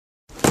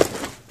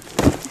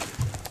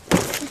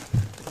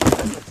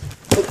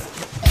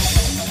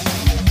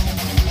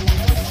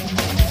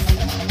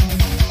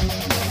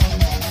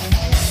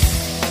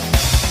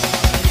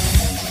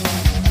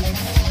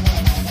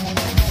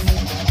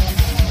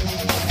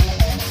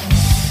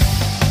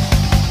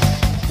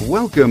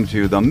Welcome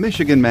to the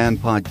Michigan Man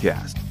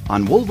Podcast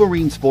on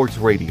Wolverine Sports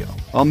Radio,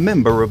 a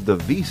member of the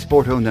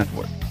V-Sporto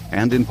Network,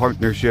 and in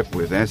partnership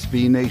with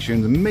SB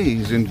Nation's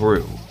Maize and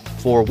Brew,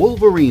 for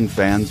Wolverine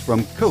fans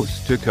from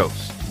coast to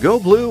coast.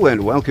 Go Blue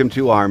and welcome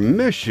to our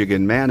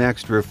Michigan Man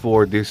Extra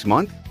for this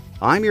month.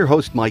 I'm your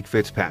host, Mike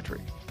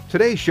Fitzpatrick.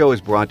 Today's show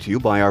is brought to you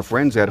by our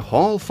friends at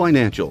Hall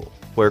Financial,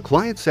 where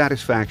client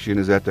satisfaction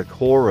is at the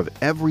core of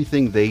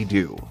everything they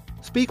do.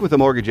 Speak with a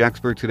mortgage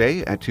expert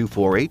today at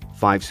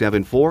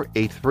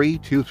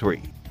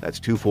 248-574-8323. That's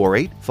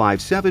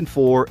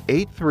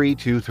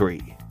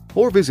 248-574-8323.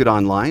 Or visit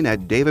online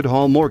at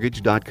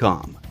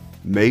davidhallmortgage.com.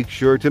 Make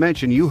sure to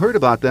mention you heard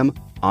about them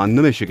on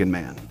The Michigan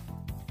Man.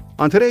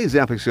 On today's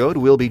episode,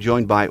 we'll be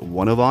joined by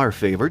one of our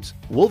favorites,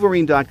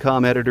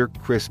 Wolverine.com editor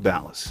Chris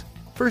Balas.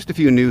 First, a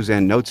few news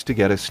and notes to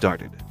get us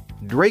started.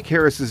 Drake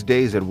Harris's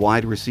days at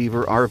wide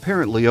receiver are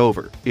apparently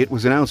over. It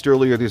was announced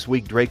earlier this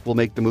week Drake will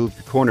make the move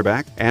to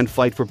cornerback and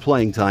fight for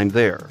playing time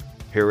there.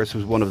 Harris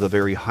was one of the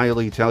very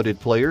highly touted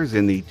players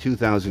in the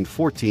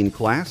 2014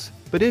 class,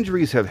 but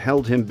injuries have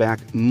held him back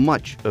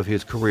much of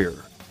his career.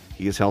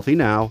 He is healthy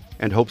now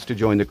and hopes to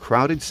join the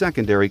crowded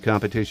secondary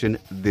competition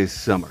this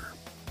summer.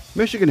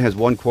 Michigan has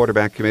one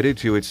quarterback committed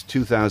to its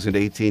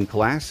 2018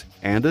 class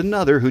and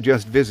another who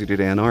just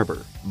visited Ann Arbor.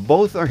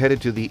 Both are headed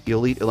to the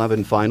Elite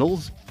 11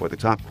 finals for the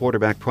top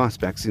quarterback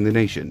prospects in the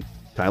nation.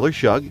 Tyler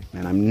Shugg,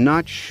 and I'm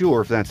not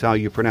sure if that's how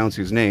you pronounce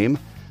his name.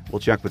 We'll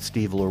check with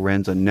Steve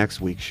Lorenz on next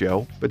week's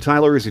show. But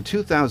Tyler is a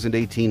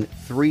 2018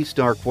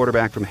 three-star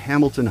quarterback from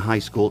Hamilton High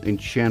School in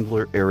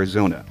Chandler,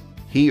 Arizona.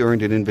 He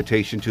earned an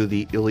invitation to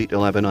the Elite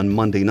 11 on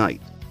Monday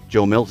night.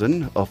 Joe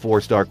Milton, a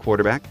four-star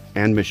quarterback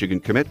and Michigan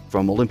commit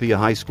from Olympia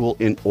High School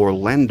in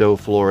Orlando,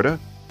 Florida,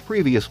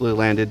 previously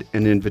landed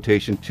an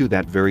invitation to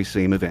that very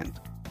same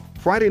event.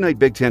 Friday night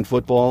Big Ten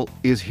football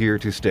is here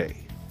to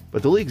stay,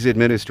 but the league's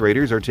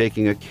administrators are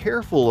taking a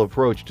careful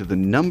approach to the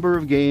number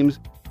of games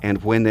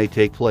and when they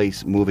take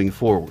place moving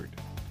forward.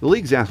 The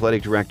league's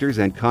athletic directors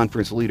and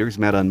conference leaders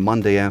met on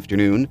Monday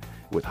afternoon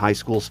with high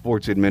school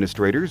sports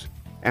administrators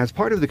as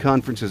part of the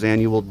conference's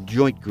annual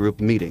joint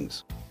group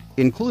meetings.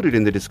 Included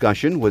in the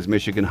discussion was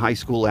Michigan High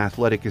School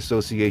Athletic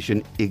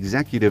Association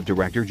Executive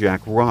Director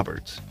Jack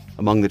Roberts.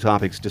 Among the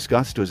topics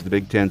discussed was the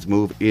Big Ten's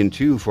move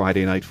into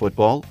Friday night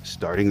football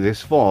starting this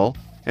fall,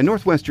 and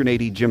Northwestern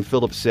AD Jim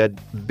Phillips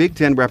said Big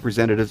Ten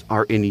representatives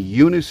are in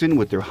unison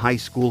with their high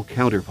school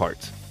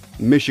counterparts.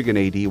 Michigan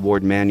AD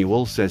Ward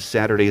Manuel says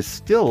Saturday is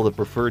still the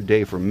preferred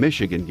day for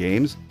Michigan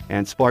games,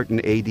 and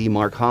Spartan AD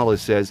Mark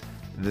Hollis says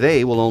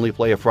they will only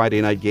play a Friday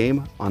night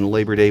game on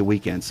Labor Day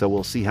weekend, so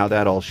we'll see how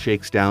that all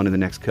shakes down in the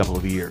next couple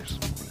of years.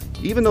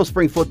 Even though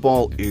spring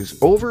football is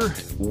over,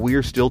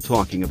 we're still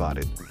talking about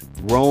it.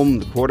 Rome,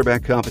 the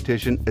quarterback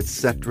competition,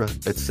 etc.,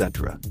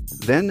 etc.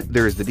 Then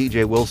there's the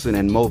DJ Wilson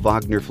and Mo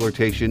Wagner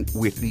flirtation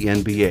with the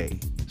NBA.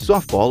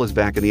 Softball is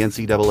back in the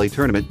NCAA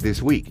tournament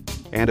this week,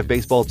 and if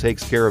baseball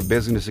takes care of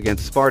business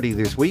against Sparty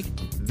this week,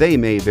 they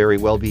may very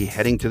well be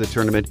heading to the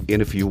tournament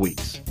in a few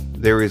weeks.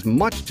 There is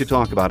much to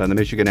talk about on the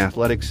Michigan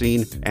athletic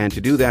scene, and to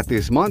do that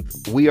this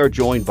month, we are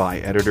joined by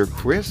editor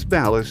Chris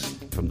Balas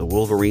from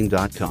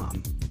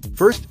thewolverine.com.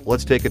 First,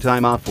 let's take a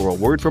time out for a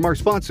word from our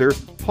sponsor,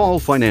 Hall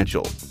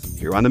Financial,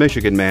 here on The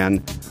Michigan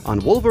Man on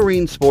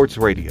Wolverine Sports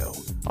Radio,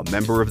 a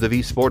member of the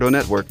V-Sporto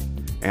Network,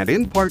 and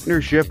in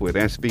partnership with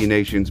SB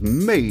Nation's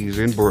Maize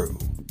and Brew.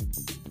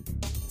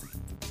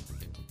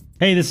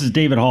 Hey, this is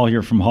David Hall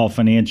here from Hall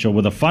Financial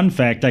with a fun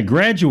fact. I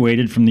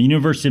graduated from the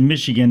University of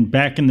Michigan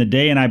back in the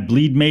day, and I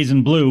bleed maize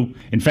and blue.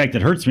 In fact,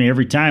 it hurts me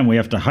every time we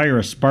have to hire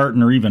a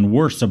Spartan or even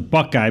worse, a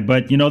Buckeye.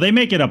 But, they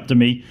make it up to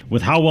me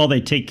with how well they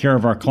take care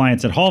of our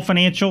clients. At Hall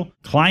Financial,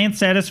 client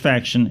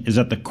satisfaction is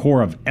at the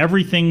core of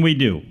everything we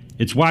do.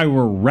 It's why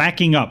we're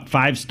racking up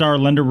 5-star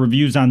lender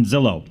reviews on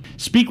Zillow.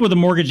 Speak with a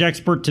mortgage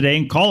expert today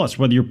and call us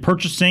whether you're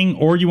purchasing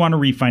or you want to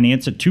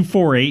refinance at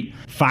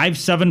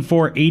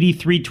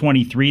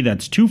 248-574-8323.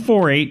 That's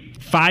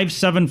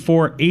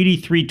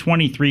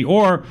 248-574-8323.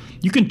 Or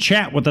you can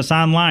chat with us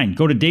online.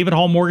 Go to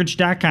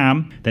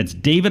davidhallmortgage.com. That's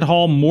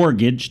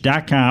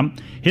davidhallmortgage.com.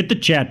 Hit the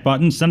chat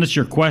button. Send us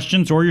your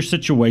questions or your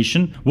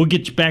situation. We'll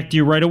get back to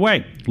you right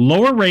away.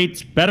 Lower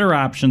rates, better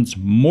options,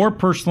 more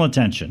personal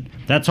attention.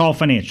 That's Hall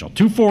Financial.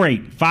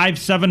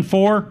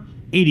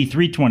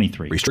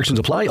 248-574-8323. Restrictions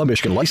apply. A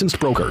Michigan licensed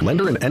broker.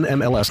 Lender and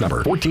NMLS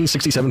number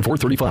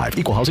 1467435.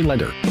 Equal housing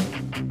lender.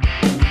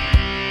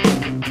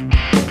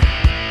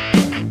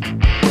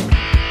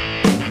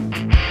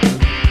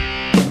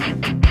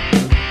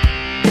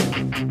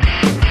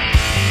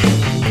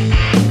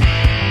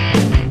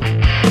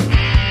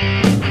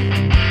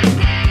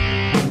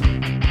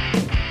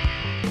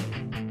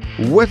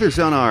 With us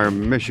on our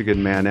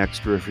Michigan Man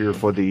Extra here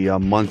for the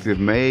month of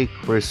May,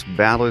 Chris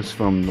Balas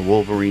from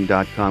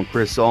thewolverine.com.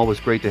 Chris, always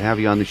great to have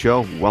you on the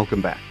show.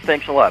 Welcome back.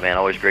 Thanks a lot, man.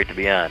 Always great to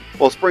be on.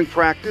 Well, spring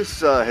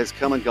practice has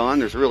come and gone.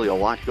 There's really a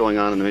lot going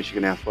on in the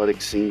Michigan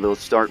athletics scene. Let's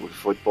start with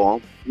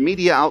football.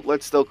 Media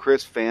outlets, though,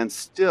 Chris, fans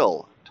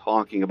still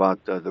talking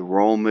about the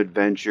Rome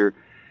adventure.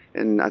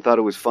 And I thought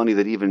it was funny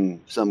that even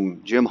some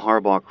Jim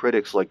Harbaugh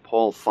critics like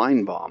Paul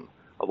Feinbaum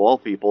of all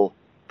people,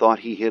 thought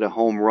he hit a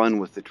home run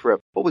with the trip.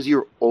 What was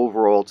your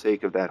overall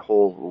take of that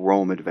whole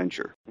Rome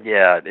adventure?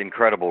 Yeah,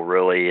 incredible,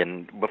 really.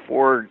 And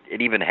before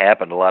it even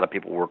happened, a lot of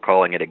people were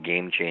calling it a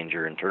game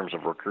changer in terms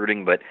of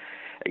recruiting. But,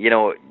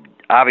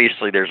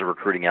 obviously there's a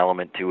recruiting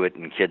element to it,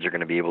 and kids are going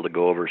to be able to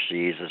go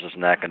overseas. This is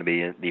not going to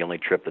be the only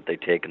trip that they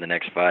take in the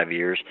next 5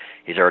 years.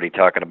 He's already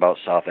talking about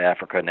South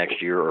Africa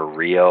next year, or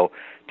Rio,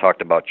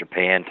 talked about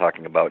Japan,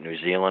 talking about New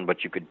Zealand,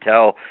 but you could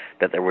tell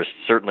that there was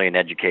certainly an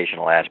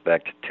educational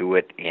aspect to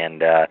it,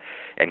 and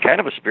kind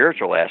of a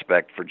spiritual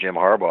aspect for Jim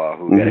Harbaugh,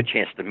 who got a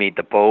chance to meet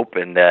the Pope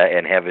and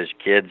have his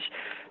kids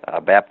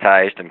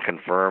baptized and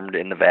confirmed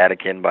in the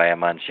Vatican by a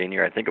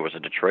Monsignor. I think it was a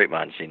Detroit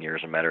Monsignor,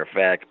 as a matter of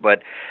fact.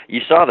 But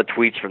you saw the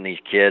tweets from these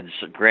kids.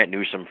 Grant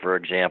Newsom, for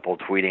example,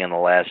 tweeting on the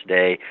last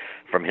day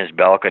from his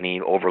balcony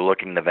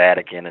overlooking the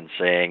Vatican and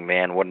saying,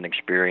 man, what an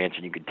experience.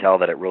 And you could tell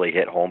that it really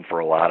hit home for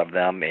a lot of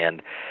them.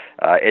 And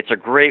it's a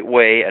great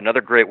way,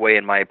 another great way,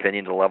 in my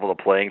opinion, to level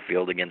the playing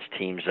field against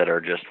teams that are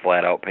just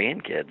flat out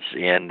paying kids.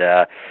 And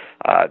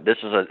this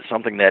is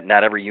something that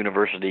not every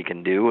university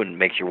can do, and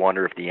makes you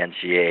wonder if the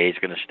NCAA is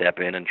going to step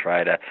in and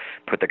try to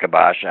put the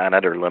kibosh on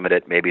it, or limit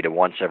it maybe to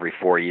once every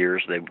 4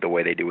 years, the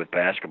way they do with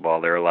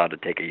basketball. They're allowed to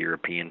take a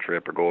European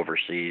trip or go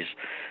overseas.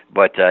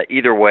 But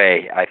either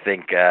way, I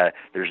think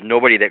there's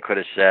nobody that could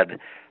have said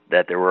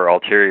that there were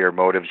ulterior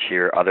motives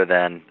here other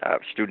than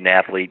student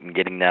athlete and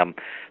getting them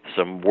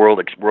some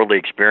worldly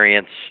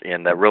experience,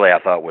 and that really I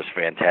thought was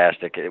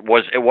fantastic. It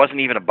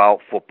wasn't even about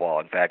football.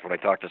 In fact, when I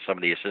talked to some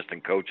of the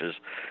assistant coaches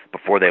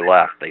before they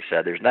left, they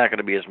said there's not going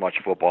to be as much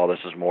football. This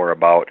is more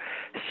about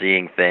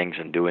seeing things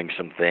and doing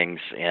some things,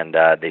 and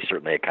they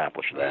certainly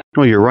accomplished that.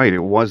 Well, you're right.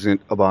 It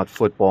wasn't about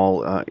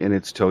football in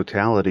its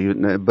totality,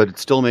 but it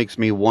still makes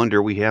me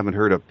wonder. We haven't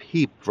heard a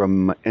peep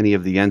from any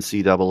of the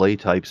NCAA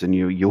types, and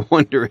you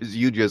wonder, as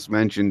you just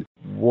mentioned,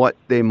 what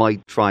they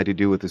might try to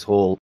do with this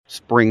whole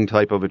spring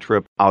type of a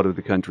trip out of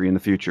the country in the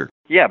future.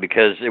 Yeah,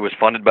 because it was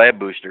funded by a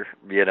booster,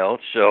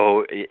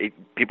 so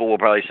people will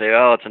probably say,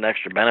 oh, it's an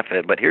extra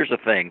benefit. But here's the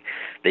thing.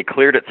 They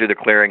cleared it through the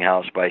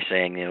clearinghouse by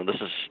saying,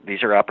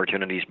 these are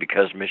opportunities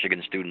because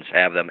Michigan students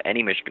have them.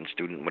 Any Michigan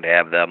student would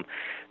have them,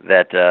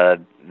 that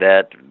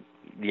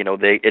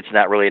it's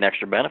not really an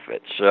extra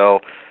benefit.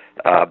 So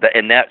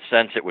in that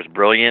sense, it was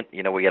brilliant.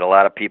 We get a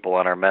lot of people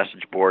on our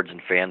message boards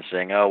and fans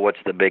saying, oh, what's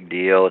the big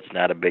deal? It's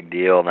not a big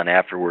deal. And then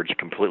afterwards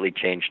completely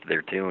changed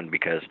their tune,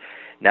 because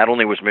not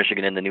only was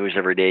Michigan in the news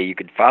every day, you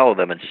could follow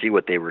them and see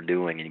what they were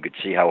doing, and you could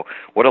see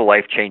what a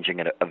life-changing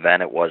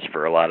event it was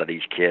for a lot of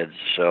these kids.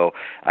 So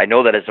I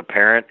know that as a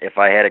parent, if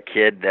I had a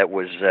kid that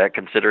was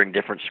considering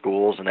different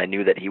schools and I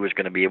knew that he was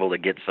going to be able to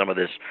get some of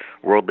this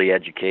worldly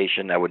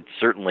education, I would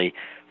certainly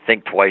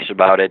think twice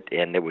about it,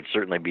 and it would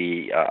certainly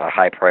be a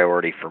high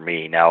priority for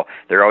me. Now,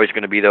 there are always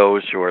going to be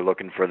those who are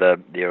looking for the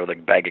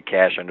bag of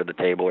cash under the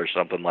table or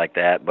something like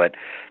that, but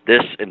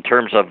this, in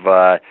terms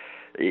of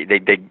they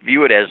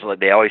view it as,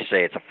 they always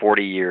say, it's a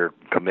 40-year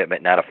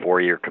commitment, not a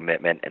 4-year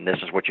commitment, and this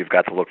is what you've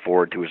got to look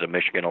forward to as a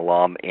Michigan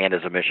alum and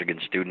as a Michigan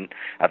student.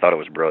 I thought it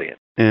was brilliant.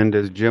 And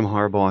as Jim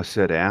Harbaugh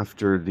said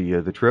after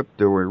the trip,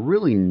 there were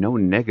really no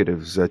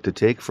negatives to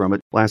take from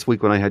it. Last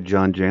week when I had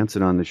John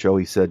Jansen on the show,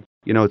 he said,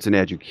 it's an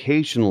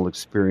educational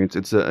experience.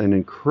 It's an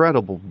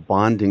incredible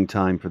bonding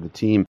time for the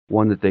team,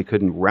 one that they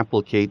couldn't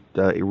replicate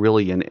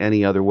really in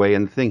any other way.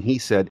 And the thing he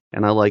said,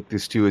 and I like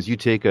this too, is you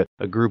take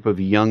a group of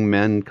young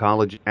men,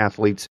 college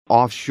athletes,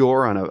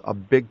 offshore on a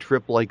big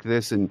trip like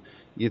this, and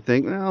you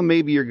think, well,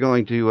 maybe you're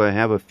going to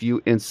have a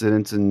few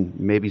incidents and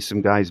maybe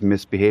some guys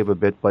misbehave a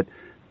bit, but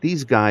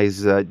these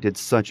guys did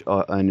such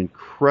an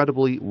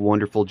incredibly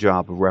wonderful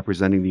job of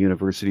representing the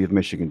University of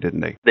Michigan, didn't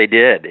they? They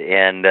did,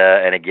 and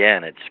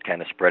again, it's kind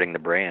of spreading the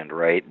brand,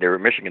 right? There were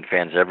Michigan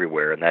fans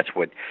everywhere, and that's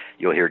what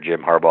you'll hear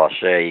Jim Harbaugh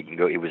say.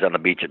 He was on the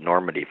beach at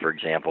Normandy, for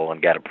example,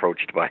 and got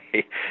approached by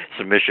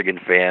some Michigan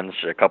fans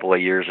a couple of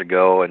years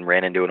ago, and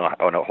ran into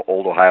an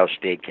old Ohio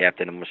State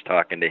captain and was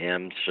talking to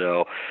him.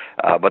 So,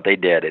 but they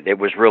did. It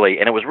was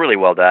really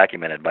well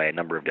documented by a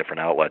number of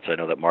different outlets. I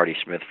know that Marty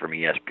Smith from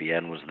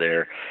ESPN was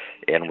there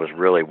and was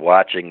really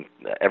watching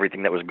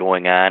everything that was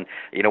going on.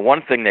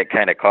 One thing that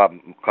kind of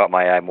caught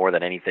my eye more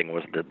than anything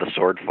was the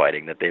sword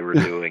fighting that they were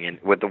doing, and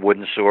with the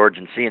wooden swords,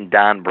 and seeing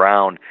Don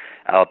Brown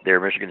out there,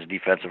 Michigan's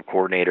defensive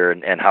coordinator,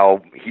 and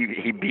how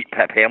he beat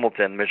Pep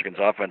Hamilton, Michigan's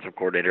offensive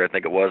coordinator, I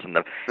think it was, and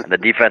the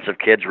defensive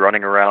kids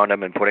running around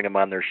him and putting him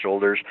on their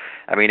shoulders.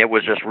 I mean, it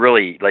was just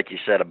really, like you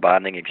said, a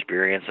bonding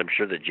experience. I'm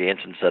sure that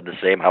Jansen said the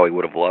same, how he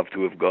would have loved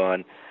to have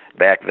gone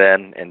back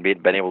then and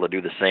been able to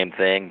do the same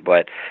thing,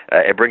 but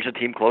it brings the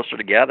team closer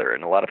together.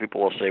 And a lot of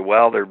people will say,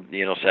 well, they're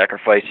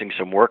sacrificing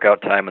some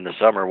workout time in the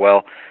summer.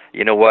 Well,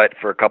 you know what?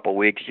 For a couple of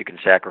weeks, you can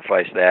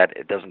sacrifice that.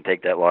 It doesn't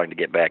take that long to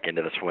get back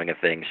into the swing of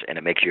things, and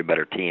it makes you a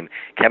better team.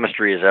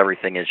 Chemistry is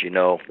everything, as you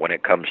know, when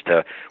it comes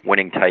to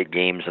winning tight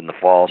games in the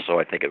fall, so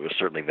I think it was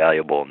certainly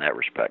valuable in that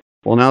respect.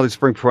 Well, now that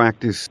spring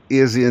practice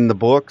is in the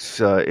books,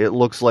 it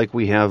looks like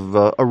we have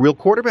a real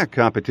quarterback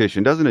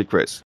competition, doesn't it,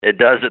 Chris? It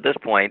does at this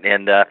point,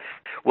 and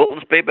Wilton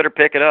Speight better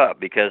pick it up,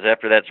 because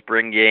after that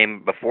spring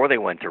game before they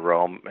went to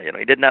Rome,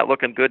 he did not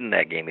looking good in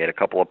that game. He had a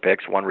couple of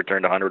picks, one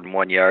returned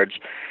 101 yards,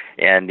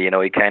 and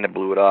he kind of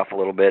blew it off a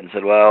little bit and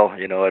said, well,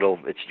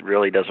 it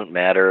really doesn't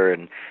matter.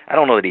 And I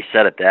don't know that he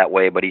said it that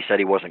way, but he said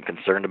he wasn't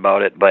concerned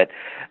about it. But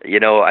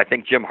I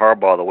think Jim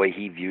Harbaugh, the way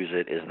he views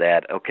it is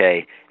that,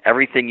 okay,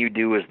 everything you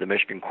do as the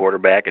Michigan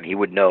quarterback, and he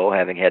would know,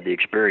 having had the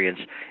experience,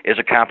 is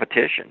a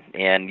competition,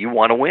 and you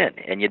want to win,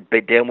 and you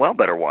damn well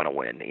better want to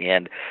win.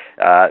 And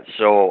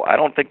so I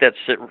don't think that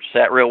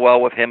sat real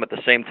well with him. At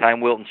the same time,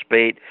 Wilton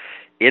Speight,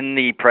 in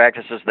the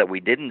practices that we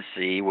didn't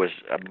see, was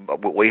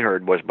what we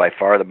heard was by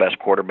far the best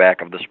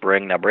quarterback of the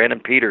spring. Now, Brandon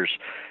Peters,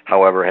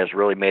 however, has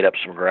really made up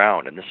some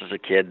ground, and this is a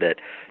kid that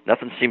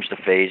nothing seems to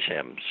faze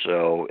him.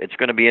 So it's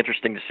going to be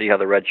interesting to see how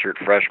the redshirt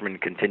freshman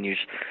continues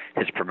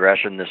his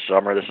progression this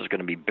summer. This is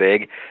going to be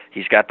big.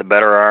 He's got the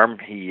better arm.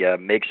 He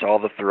makes all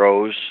the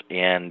throws,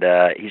 and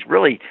he's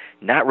really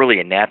not really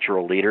a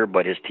natural leader,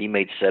 but his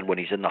teammates said when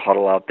he's in the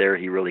huddle out there,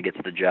 he really gets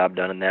the job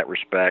done in that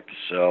respect.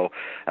 So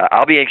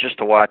I'll be anxious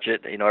to watch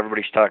it.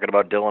 Everybody's talking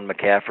about Dylan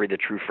McCaffrey, the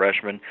true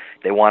freshman.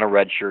 They want to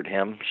redshirt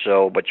him.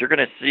 But you're going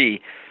to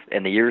see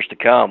in the years to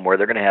come where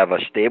they're going to have a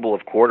stable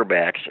of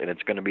quarterbacks, and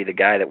it's going to be the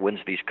guy that wins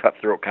these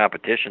cutthroat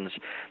competitions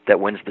that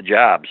wins the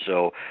job.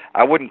 So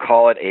I wouldn't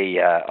call it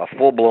a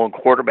full-blown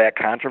quarterback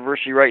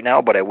controversy right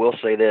now, but I will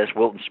say this: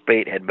 Wilton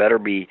Speight had better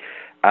be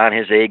on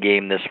his A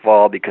game this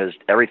fall, because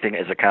everything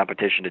is a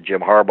competition to Jim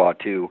Harbaugh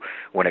too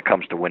when it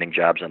comes to winning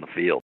jobs on the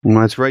field.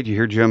 Well, that's right. You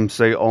hear Jim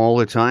say all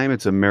the time,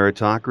 it's a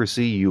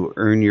meritocracy. You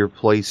earn your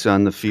place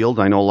on the field.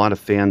 I know a lot of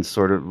fans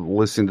sort of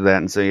listen to that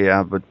and say,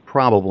 yeah, but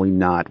probably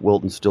not.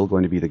 Wilton's still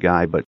going to be the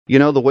guy. But,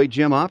 the way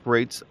Jim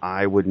operates,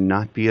 I would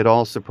not be at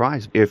all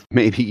surprised if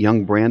maybe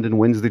young Brandon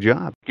wins the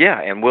job.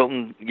 Yeah, and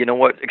Wilton,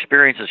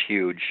 experience is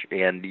huge.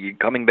 And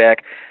coming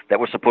back, that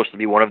was supposed to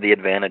be one of the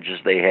advantages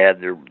they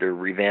had. They're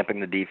revamping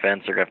the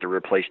defense. They're going to have to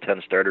replace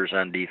 10 starters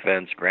on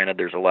defense. Granted,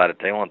 there's a lot of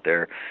talent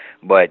there,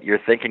 but you're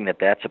thinking that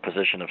that's a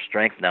position of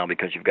strength now,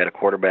 because you've got a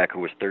quarterback who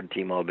was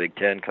third-team All-Big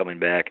Ten coming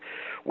back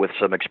with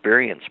some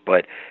experience,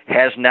 but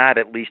has not,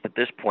 at least at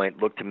this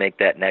point, looked to make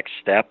that next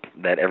step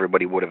that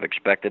everybody would have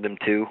expected him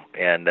to.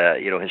 And,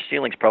 his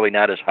ceiling's probably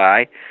not as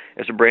high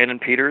as a Brandon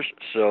Peters,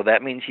 so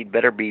that means he'd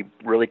better be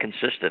really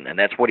consistent, and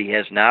that's what he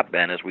has not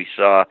been. As we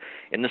saw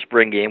in the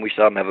spring game, we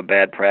saw him have a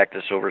bad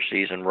practice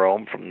overseas in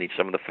Rome from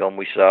some of the film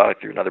we saw.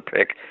 Threw another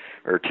pick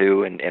or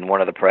two in one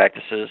of the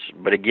practices.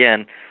 But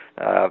again,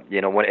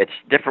 when it's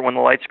different when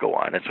the lights go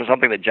on. It's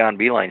something that John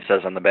Beilein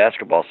says on the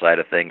basketball side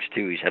of things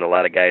too. He's had a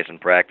lot of guys in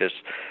practice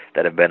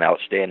that have been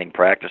outstanding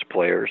practice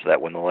players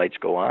that when the lights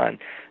go on,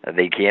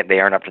 they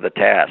aren't up to the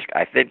task.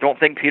 Don't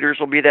think Peters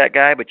will be that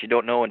guy, but you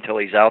don't know until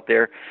he's out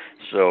there.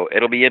 So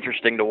it'll be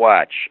interesting to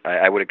watch.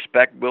 I would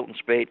expect Wilton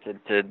Speight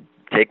to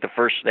take the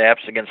first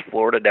snaps against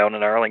Florida down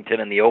in Arlington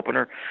in the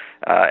opener.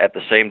 At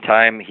the same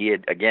time,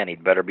 he'd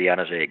better be on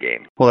his A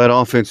game. Well, that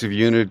offensive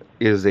unit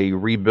is a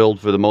rebuild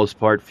for the most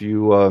part.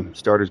 Few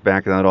starters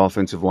back in that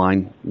offensive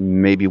line,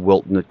 maybe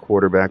Wilton at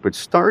quarterback. But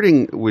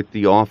starting with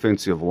the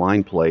offensive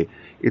line play,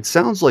 it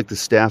sounds like the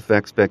staff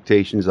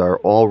expectations are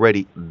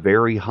already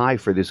very high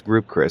for this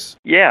group, Chris.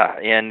 Yeah,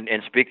 and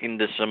speaking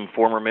to some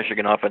former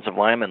Michigan offensive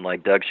linemen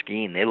like Doug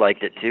Skeen, they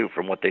liked it too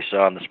from what they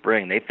saw in the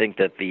spring. They think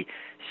that the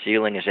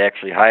ceiling is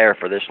actually higher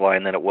for this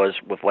line than it was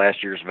with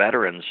last year's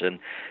veterans. And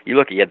you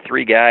had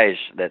three guys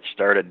that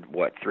started,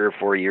 3 or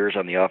 4 years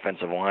on the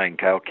offensive line,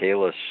 Kyle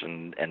Kalis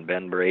and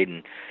Ben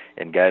Braden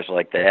and guys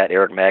like that,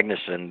 Eric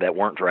Magnuson, that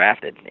weren't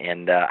drafted.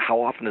 And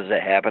how often does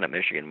that happen at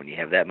Michigan when you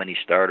have that many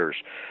starters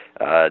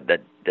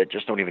that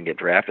just don't even get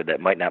drafted, that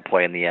might not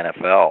play in the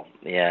NFL?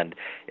 And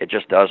it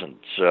just doesn't.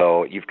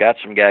 So you've got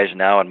some guys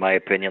now, in my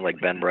opinion,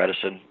 like Ben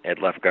Bredesen at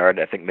left guard.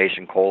 I think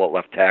Mason Cole at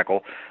left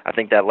tackle. I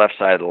think that left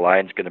side of the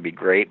line is going to be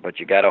great, but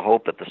you got to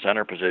hope that the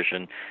center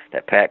position,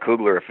 that Pat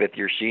Kugler, a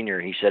fifth-year senior,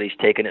 he said he's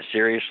taking it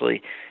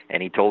seriously.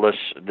 And he told us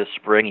this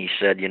spring, he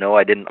said,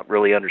 I didn't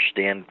really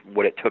understand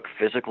what it took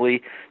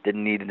physically,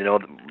 didn't need to know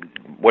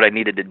what I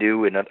needed to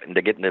do and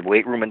to get in the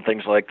weight room and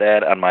things like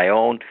that on my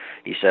own.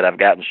 He said, I've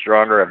gotten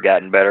stronger, I've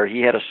gotten better.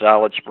 He had a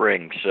solid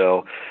spring.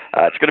 So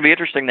it's going to be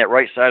interesting, that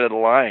right side of the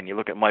line. You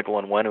look at Michael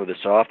Onwenu, the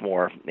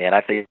sophomore, and I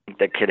think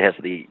that kid has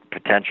the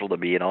potential to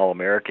be an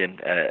All-American,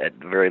 at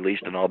the very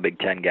least an All-Big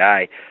Ten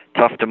guy.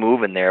 Tough to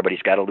move in there, but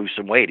he's got to lose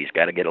some weight. He's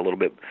got to get a little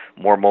bit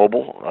more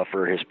mobile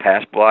for his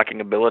pass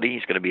blocking ability.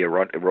 He's going to be a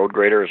road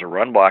grader as a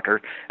run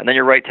blocker. And then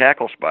your right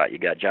tackle spot, you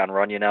got John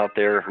Runyon out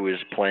there, who is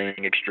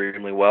playing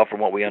extremely well from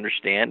what we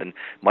understand, and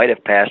might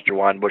have passed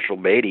Jawan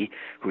Bushell-Beatty,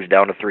 who's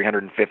down to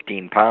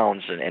 315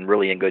 pounds and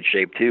really in good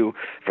shape too,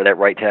 for that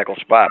right tackle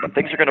spot. But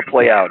things are going to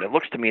play out. It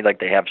looks to me like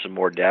they have some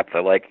more depth.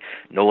 I like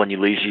Nolan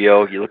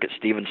Ulizio. You look at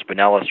Steven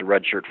Spinellis, a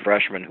redshirt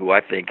freshman, who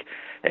I think,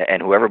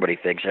 and who everybody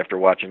thinks after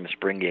watching the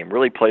spring game,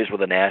 really plays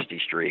with a nasty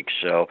streak.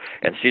 So,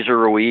 and Cesar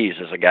Ruiz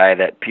is a guy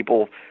that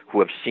people who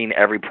have seen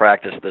every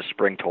practice this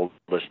spring told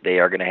us they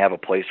are going to have a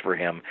place for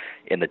him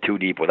in the two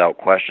deep without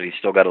question. He's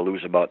still got to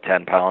lose about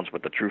 10 pounds,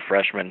 but the true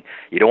freshman,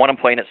 you don't want him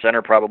playing at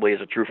center probably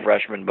as a true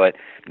freshman, but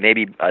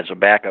maybe as a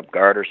backup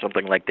guard or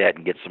something like that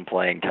and get some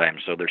playing time.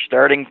 So they're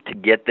starting to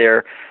get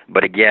there,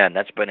 but again,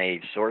 that's been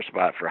a sore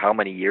spot for how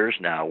many years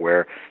now,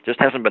 where it just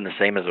hasn't been the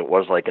same as it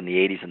was like in the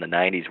 80s and the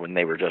 90s when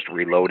they were just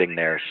reloading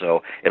there.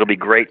 So it'll be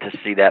great to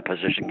see that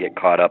position get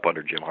caught up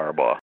under Jim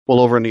Harbaugh. Well,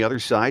 over on the other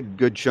side,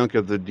 good chunk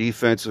of the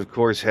defense, of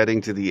course,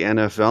 heading to the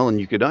NFL, and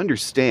you could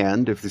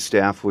understand if the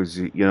staff was,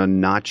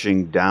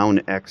 notching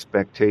down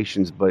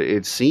expectations, but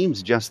it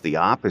seems just the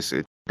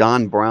opposite.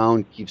 Don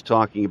Brown keeps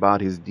talking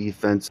about his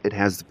defense. It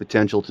has the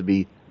potential to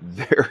be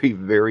very,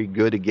 very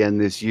good again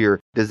this year.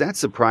 Does that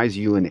surprise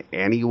you in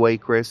any way,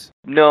 Chris?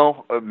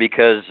 No,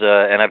 because,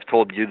 and I've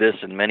told you this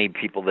and many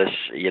people this,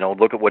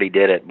 look at what he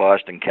did at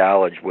Boston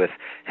College with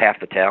half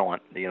the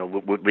talent,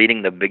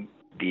 leading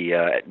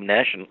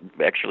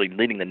actually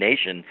leading the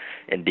nation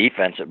in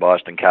defense at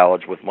Boston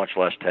College with much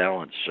less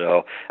talent.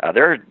 So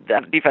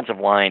that defensive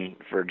line,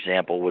 for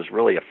example, was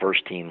really a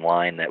first-team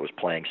line that was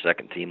playing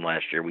second-team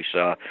last year. We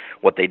saw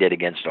what they did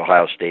against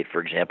Ohio State, for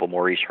example.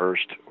 Maurice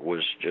Hurst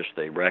was just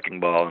a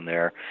wrecking ball in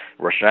there.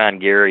 Rashawn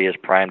Gary is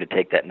primed to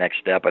take that next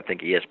step. I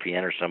think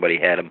ESPN or somebody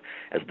had him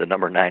as the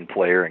number 9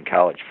 player in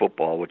college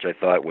football, which I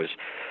thought was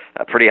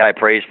pretty high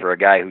praise for a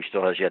guy who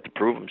still has yet to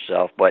prove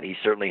himself, but he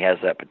certainly has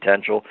that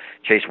potential.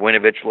 Chase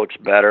Winovich looks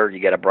better.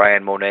 You got a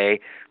Brian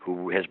Monet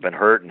who has been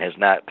hurt and has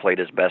not played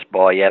his best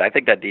ball yet. I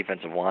think that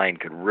defensive line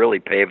could really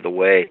pave the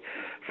way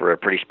for a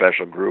pretty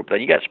special group. Then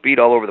you got speed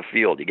all over the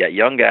field. You got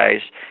young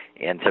guys,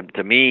 and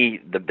to me,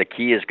 the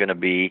key is going to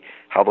be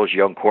how those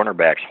young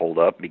cornerbacks hold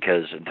up,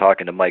 because in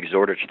talking to Mike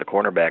Zordich, the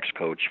cornerbacks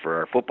coach for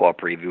our football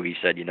preview, he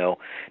said,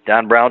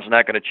 Don Brown's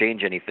not going to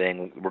change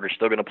anything. We're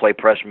still going to play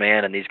press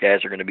man, and these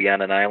guys are going to be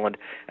on an island,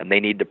 and they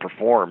need to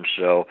perform.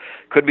 So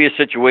could be a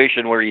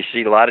situation where you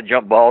see a lot of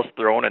jump balls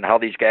thrown, and how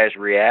these guys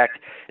react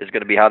is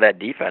going to be how that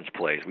defense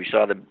plays. We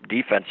saw the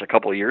defense a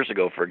couple of years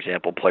ago, for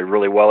example, play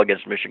really well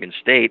against Michigan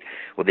State,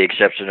 with the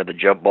exception of the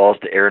jump balls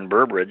to Aaron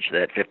Burbridge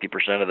that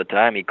 50% of the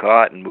time he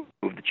caught and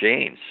moved the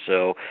chains.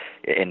 So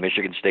in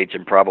Michigan State's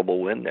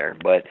improbable win there.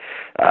 But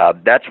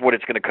that's what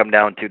it's going to come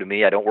down to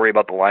me. I don't worry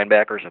about the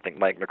linebackers. I think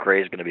Mike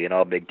McRae is going to be an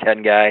all Big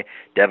Ten guy.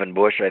 Devin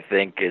Bush, I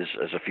think, is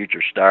a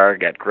future star,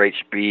 got great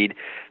speed.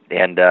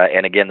 And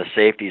again, the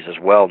safeties as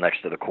well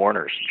next to the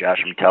corners.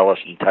 Josh Metellus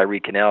and Tyree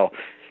Kinnell,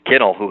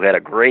 who had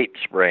a great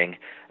spring,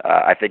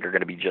 I think are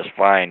going to be just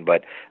fine.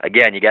 But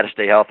again, you got to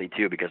stay healthy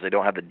too, because they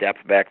don't have the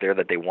depth back there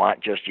that they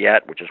want just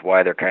yet, which is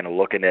why they're kind of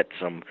looking at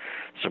some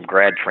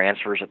grad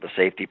transfers at the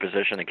safety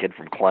position. A kid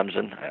from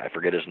Clemson, I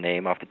forget his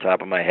name off the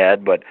top of my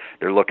head, but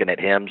they're looking at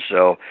him.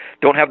 So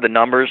don't have the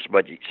numbers,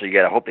 so you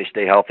got to hope they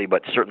stay healthy,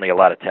 but certainly a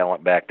lot of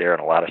talent back there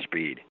and a lot of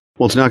speed.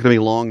 Well, it's not going to be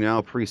long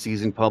now.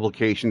 Preseason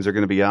publications are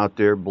going to be out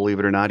there, believe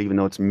it or not, even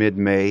though it's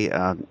mid-May.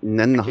 And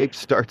then the hype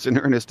starts in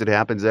earnest. It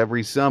happens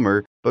every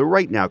summer. But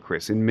right now,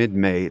 Chris, in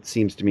mid-May, it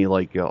seems to me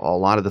like a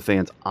lot of the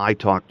fans I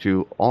talk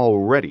to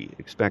already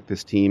expect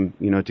this team,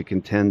 to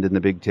contend in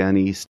the Big Ten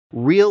East.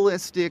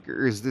 Realistic,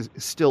 or is this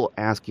still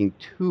asking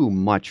too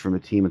much from a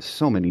team with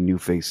so many new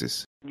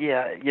faces?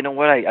 Yeah, you know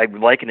what? I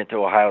liken it to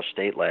Ohio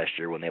State last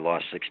year when they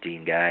lost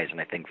 16 guys,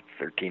 and I think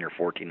 13 or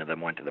 14 of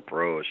them went to the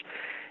pros.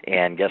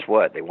 And guess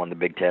what? They won the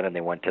Big Ten and they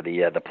went to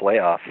the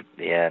playoff,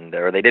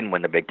 or they didn't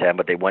win the Big Ten,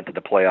 but they went to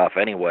the playoff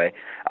anyway.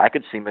 I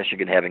could see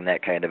Michigan having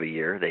that kind of a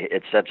year.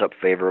 It sets up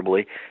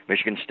favorably.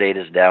 Michigan State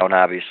is down,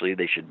 obviously.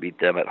 They should beat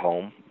them at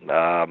home.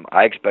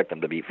 I expect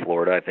them to beat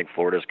Florida. I think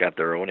Florida's got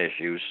their own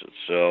issues.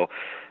 So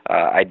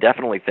I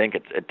definitely think,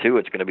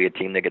 it's going to be a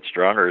team that gets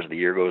stronger as the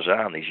year goes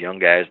on. These young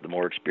guys, the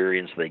more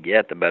experience they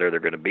get, the better they're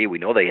going to be. We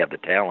know they have the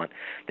talent.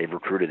 They've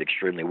recruited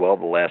extremely well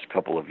the last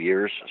couple of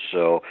years.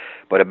 So,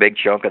 but a big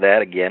chunk of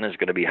that, again, is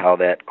going to be how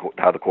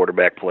the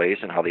quarterback plays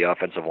and how the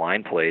offensive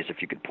line plays.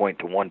 If you could point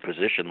to one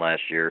position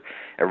last year,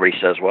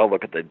 everybody says, well,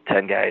 look at the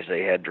 10 guys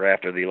they had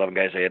drafted, or the 11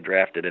 guys they had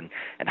drafted, and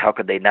how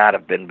could they not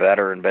have been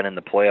better and been in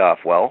the playoff?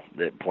 Well,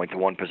 they point to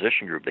one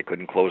position group. They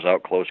couldn't close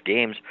out close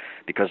games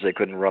because they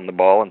couldn't run the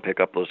ball and pick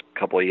up those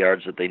couple of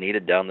yards that they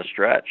needed down the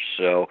stretch.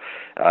 So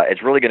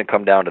it's really going to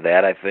come down to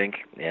that, I think.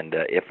 And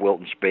if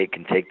Wilton Speight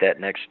can take that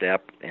next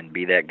step and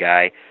be that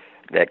guy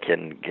that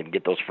can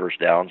get those first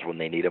downs when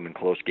they need them in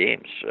close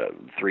games.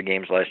 3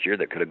 games last year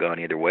that could have gone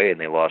either way, and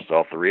they lost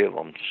all 3 of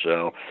them.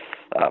 So,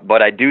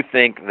 but I do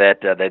think that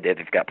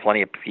they've got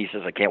plenty of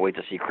pieces. I can't wait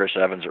to see Chris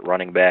Evans at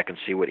running back and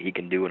see what he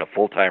can do in a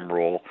full-time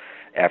role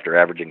after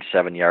averaging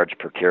 7 yards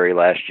per carry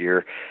last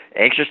year.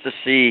 Anxious to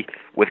see,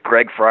 with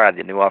Greg Fry,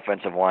 the new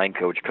offensive line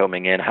coach,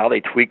 coming in, how they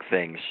tweak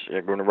things.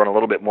 They're going to run a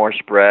little bit more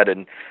spread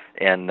and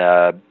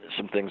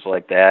some things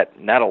like that.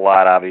 Not a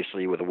lot,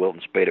 obviously, with a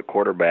Wilton Speight at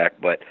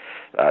quarterback, but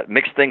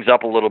mix things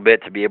up a little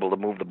bit to be able to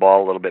move the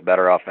ball a little bit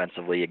better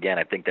offensively. Again,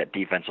 I think that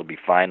defense will be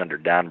fine under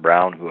Don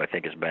Brown, who I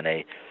think has been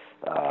a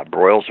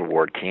Broyles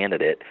Award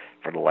candidate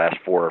for the last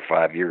 4 or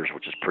 5 years,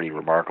 which is pretty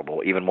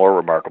remarkable. Even more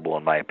remarkable,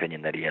 in my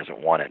opinion, that he hasn't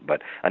won it.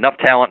 But enough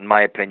talent, in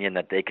my opinion,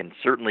 that they can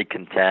certainly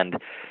contend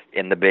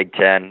in the Big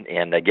Ten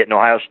and getting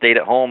Ohio State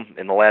at home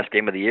in the last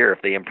game of the year.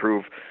 If they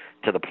improve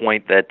to the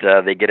point that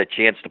they get a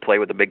chance to play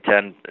with the Big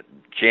Ten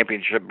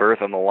championship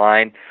berth on the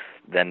line,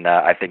 then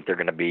I think they're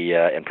going to be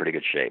in pretty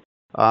good shape.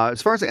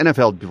 As far as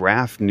NFL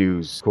draft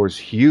news, of course,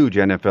 huge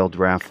NFL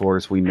draft for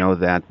us, we know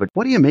that. But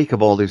what do you make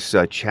of all this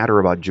chatter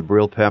about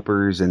Jabril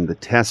Peppers and the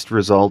test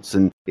results?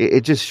 And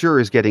it just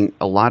sure is getting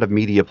a lot of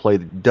media play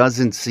that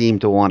doesn't seem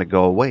to want to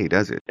go away,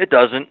 does it? It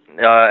doesn't.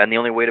 And the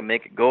only way to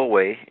make it go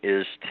away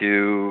is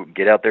to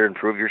get out there and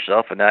prove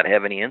yourself and not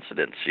have any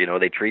incidents. You know,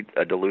 they treat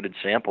a diluted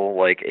sample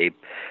like a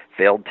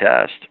failed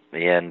test,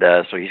 and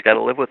so he's got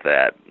to live with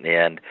that.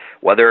 And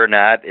whether or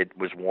not it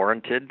was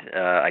warranted,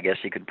 I guess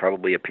he could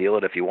probably appeal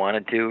it if he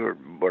wanted to,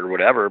 or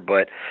whatever.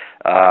 But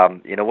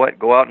you know what?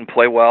 Go out and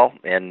play well,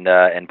 and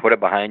put it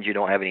behind you.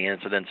 Don't have any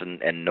incidents,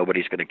 and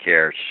nobody's going to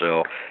care.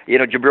 So, you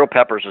know, Jabril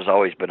Peppers has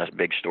always been a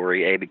big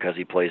story. A, because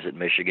he plays at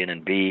Michigan,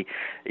 and B,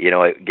 you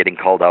know, getting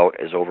called out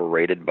is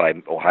overrated by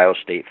Ohio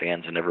State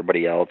fans and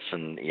everybody else.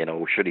 And you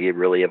know, should he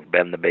really have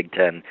been the Big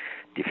Ten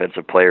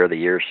Defensive Player of the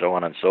Year, so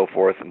on and so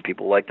forth, and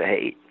people like to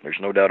hate. There's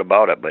no doubt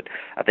about it, but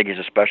I think he's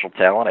a special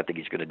talent. I think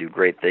he's going to do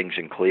great things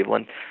in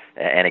Cleveland.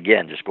 And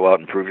again, just go out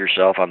and prove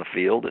yourself on the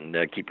field and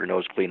keep your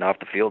nose clean off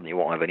the field, and you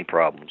won't have any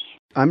problems.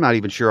 I'm not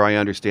even sure I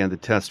understand the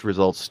test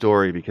results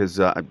story because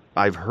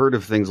I've heard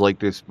of things like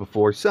this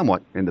before,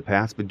 somewhat in the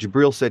past, but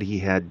Jabril said he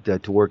had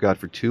to work out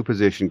for 2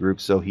 position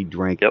groups, so he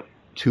drank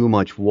too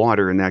much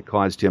water, and that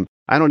caused him.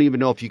 I don't even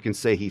know if you can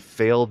say he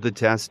failed the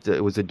test.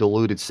 It was a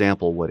diluted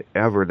sample,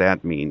 whatever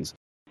that means.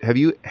 Have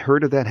you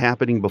heard of that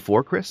happening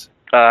before, Chris?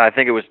 I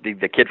think it was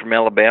the kid from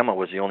Alabama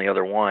was the only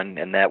other one,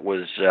 and that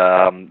was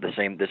the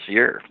same this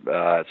year.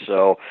 But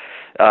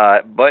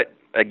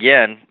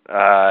again,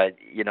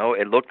 you know,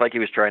 it looked like he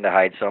was trying to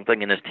hide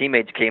something, and his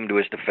teammates came to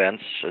his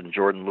defense, and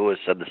Jordan Lewis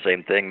said the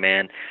same thing,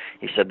 man.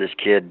 He said this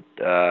kid,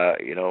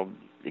 you know,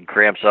 he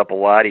cramps up a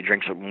lot. He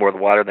drinks more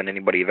water than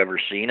anybody you've ever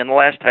seen. And the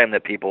last time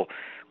that people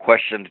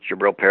questioned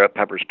Jabril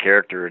Peppers'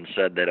 character and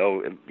said that,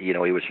 oh, you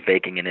know, he was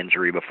faking an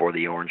injury before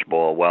the Orange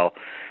Bowl. Well,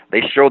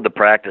 they showed the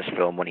practice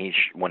film when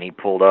he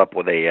pulled up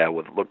with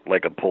what looked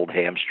like a pulled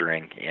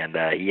hamstring, and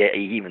he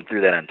even threw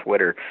that on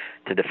Twitter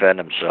to defend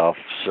himself.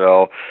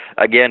 So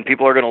again,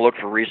 people are going to look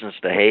for reasons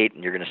to hate,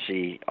 and you're going to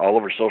see all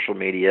over social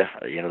media.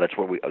 You know, that's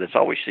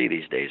all we see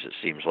these days. It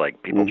seems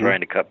like people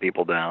trying to cut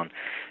people down,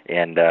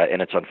 and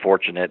it's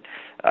unfortunate.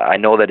 I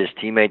know that his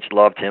teammates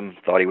loved him,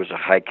 thought he was a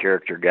high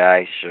character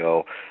guy.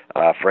 So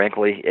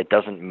frankly, it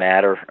doesn't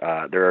matter.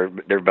 There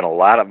have been a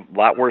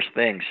lot worse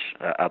things.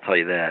 I'll tell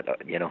you that.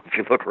 You know, if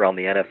you look around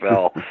the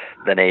NFL,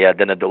 than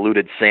a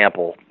diluted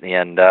sample,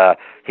 and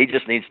he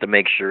just needs to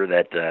make sure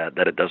that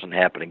it doesn't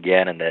happen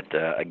again, and that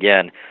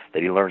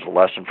that he learns a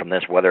lesson from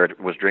this. Whether it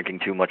was drinking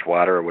too much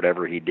water or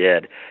whatever he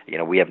did, you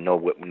know, we have no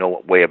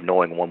way of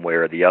knowing one way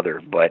or the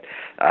other. But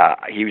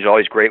he was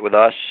always great with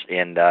us,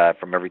 and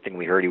from everything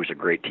we heard, he was a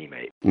great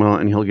teammate. Well,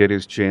 and he'll get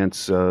his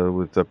chance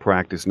with the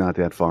practice not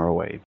that far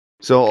away.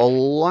 So a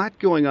lot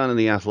going on in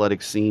the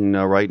athletic scene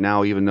right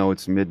now, even though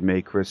it's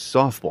mid-May, Chris.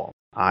 Softball.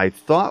 I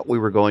thought we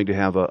were going to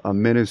have a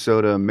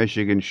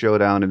Minnesota-Michigan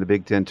showdown in the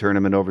Big Ten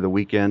tournament over the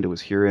weekend. It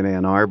was here in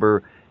Ann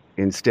Arbor.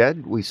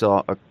 Instead, we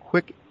saw a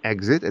quick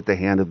exit at the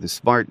hand of the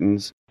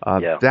Spartans.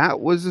 That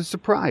was a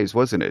surprise,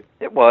 wasn't it?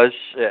 It was,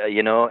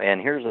 you know,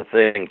 and here's the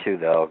thing, too,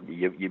 though.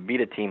 You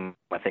beat a team,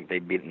 I think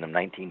they've beaten them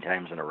 19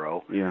 times in a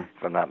row,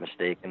 if I'm not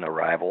mistaken, a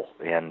rival.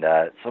 And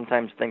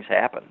sometimes things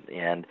happen.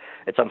 And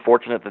it's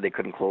unfortunate that they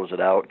couldn't close it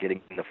out,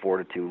 getting the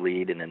 4-2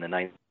 lead. And in the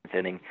ninth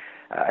inning,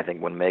 I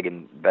think when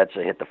Megan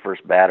Betza hit the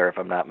first batter, if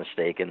I'm not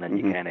mistaken, then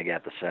you kind of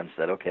got the sense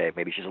that, okay,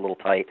 maybe she's a little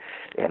tight.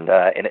 And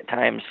at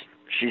times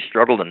she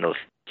struggled in those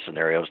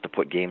scenarios to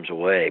put games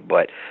away,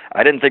 but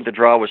I didn't think the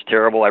draw was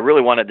terrible. I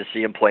really wanted to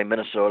see him play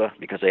Minnesota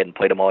because they hadn't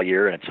played him all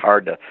year, and it's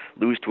hard to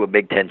lose to a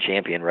Big Ten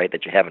champion, right,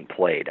 that you haven't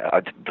played.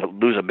 To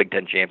lose a Big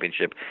Ten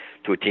championship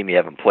to a team you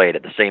haven't played.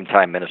 At the same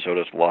time,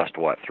 Minnesota's lost,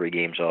 3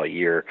 games all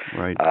year.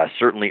 Right.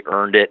 Certainly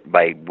earned it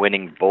by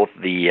winning both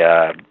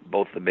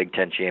the Big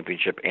Ten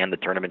championship and the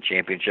tournament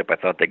championship. I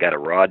thought they got a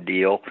raw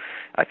deal.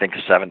 I think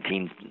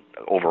 17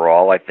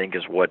 overall, I think,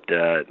 is what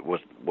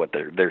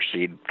their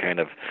seed kind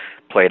of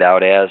played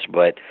out as.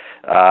 But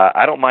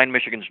I don't mind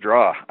Michigan's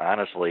draw,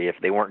 honestly. If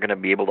they weren't going to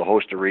be able to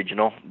host a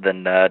regional,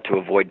 then to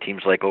avoid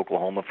teams like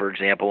Oklahoma, for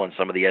example, and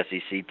some of the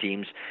SEC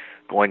teams,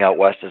 going out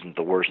west isn't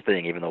the worst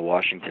thing, even though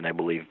Washington, I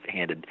believe,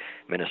 handed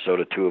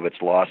Minnesota 2 of its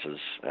losses,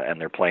 and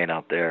they're playing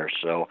out there.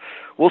 So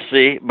we'll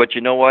see. But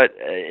you know what?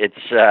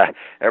 It's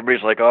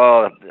everybody's like,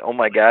 oh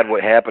my God,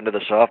 what happened to the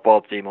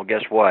softball team? Well,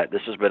 guess what?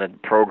 This has been a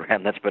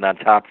program that's been on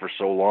top for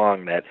so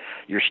long that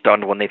you're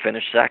stunned when they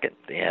finish second,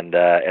 and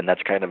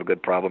that's kind of a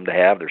good problem to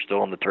have. They're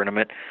still in the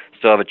tournament,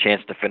 still have a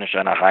chance to finish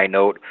on a high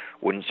note.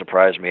 Wouldn't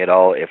surprise me at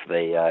all if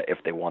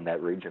they won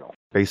that regional.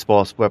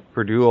 Baseball swept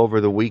Purdue over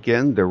the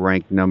weekend. They're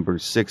ranked number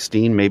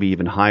 16, maybe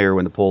even higher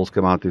when the polls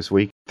come out this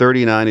week.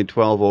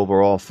 39-12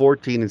 overall,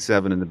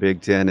 14-7 in the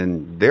Big Ten,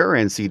 and their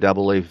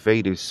NCAA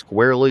fate is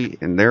squarely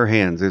in their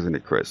hands, isn't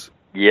it, Chris?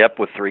 Yep,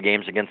 with 3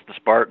 games against the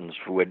Spartans,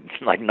 who would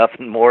like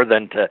nothing more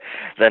than to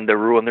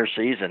ruin their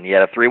season. You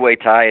had a 3-way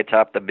tie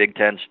atop the Big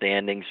Ten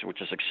standings,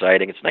 which is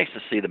exciting. It's nice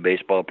to see the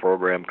baseball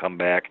program come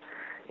back,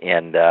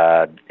 and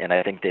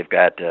I think they've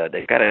got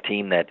a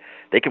team that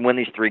they can win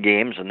these 3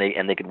 games, and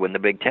they could win the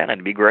Big Ten.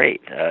 It'd be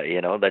great.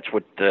 That's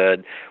what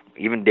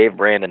even Dave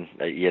Brandon.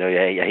 I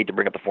hate to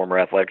bring up the former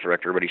athletics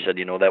director, but he said,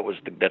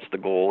 that's the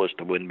goal, is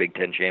to win Big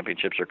Ten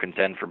championships or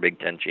contend for Big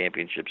Ten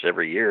championships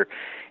every year.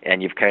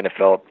 And you've kind of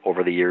felt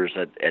over the years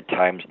that at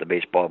times the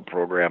baseball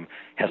program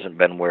hasn't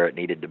been where it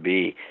needed to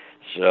be.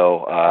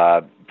 So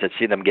to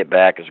see them get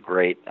back is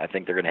great. I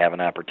think they're going to have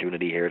an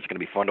opportunity here. It's going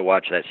to be fun to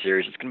watch that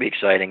series. It's going to be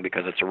exciting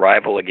because it's a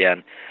rival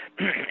again.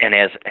 And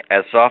as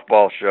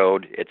softball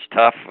showed, it's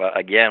tough,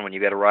 again, when you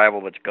got a rival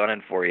that's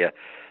gunning for you.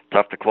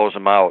 Tough to close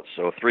them out.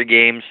 So 3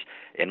 games,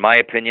 in my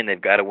opinion,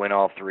 they've got to win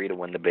all 3 to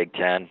win the Big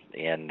Ten,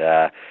 and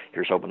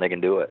here's hoping they can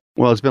do it.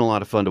 Well, it's been a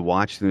lot of fun to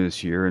watch them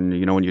this year, and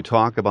when you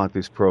talk about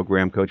this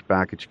program, Coach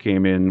Bakich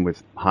came in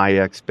with high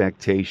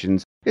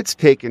expectations. It's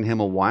taken him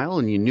a while,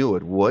 and you knew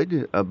it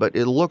would, but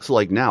it looks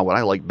like now, what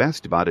I like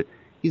best about it,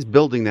 he's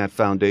building that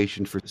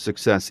foundation for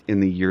success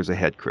in the years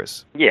ahead,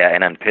 Chris. Yeah,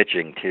 and on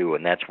pitching, too,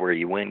 and that's where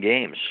you win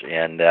games.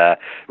 And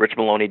Rich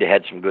Maloney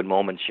had some good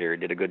moments here,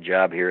 did a good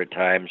job here at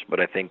times,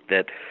 but I think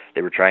that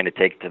they were trying to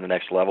take it to the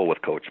next level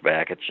with Coach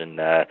Bakich, and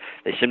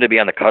they seem to be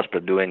on the cusp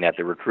of doing that.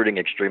 They're recruiting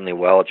extremely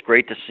well. It's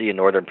great to see a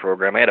Northern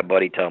program. I had a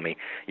buddy tell me,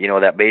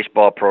 that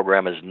baseball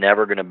program is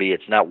never going to be,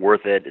 it's not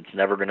worth it. It's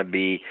never going to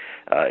be,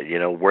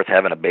 worth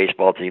having a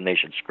baseball team. They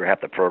should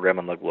scrap the program.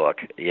 And look,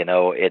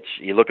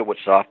 you look at what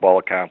softball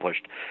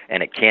accomplished,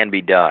 and it can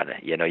be done.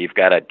 You've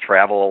got to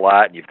travel a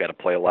lot. You've got to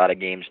play a lot of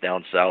games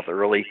down south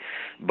early,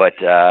 but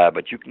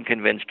you can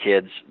convince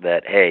kids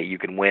that, hey, you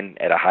can win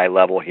at a high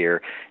level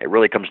here. It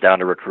really comes down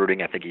to recruiting.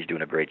 I think he's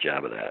doing a great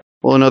job of that.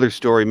 Well, another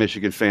story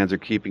Michigan fans are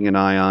keeping an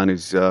eye on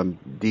is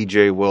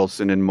DJ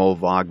Wilson and Mo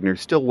Wagner.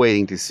 Still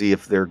waiting to see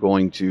if they're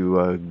going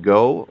to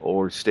go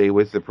or stay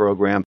with the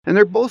program. And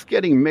they're both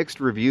getting mixed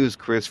reviews,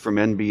 Chris, from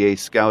NBA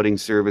scouting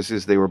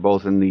services. They were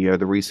both in the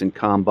recent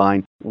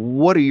combine.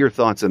 What are your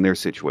thoughts on their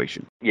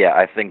situation? Yeah,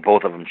 I think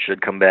both of them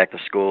should come back to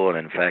school, and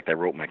in fact, I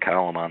wrote my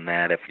column on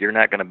that. If you're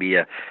not going to be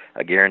a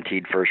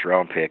guaranteed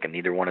first-round pick, and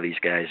neither one of these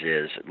guys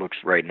is, it looks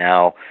right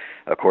now,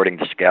 according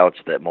to scouts,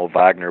 that Mo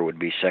Wagner would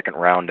be second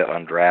round to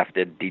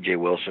undrafted. DJ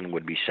Wilson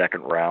would be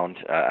second round.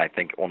 I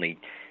think only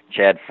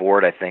Chad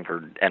Ford, or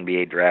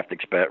NBA Draft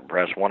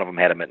Express, one of them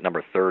had him at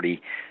number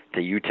 30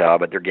 to Utah,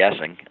 but they're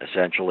guessing,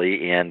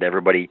 essentially, and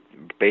everybody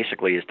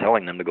basically is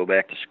telling them to go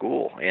back to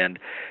school. And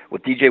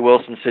with DJ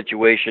Wilson's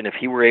situation, if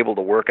he were able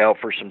to work out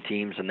for some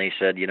teams and they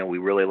said, we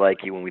really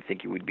like you and we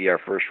think you would be our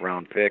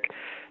first-round pick,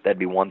 that'd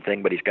be one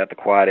thing, but he's got the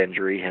quad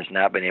injury, has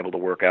not been able to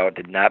work out,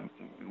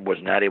 was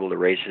not able to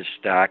raise his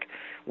stock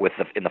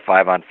in the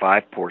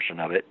 5-on-5 portion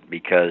of it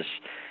because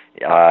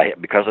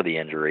of the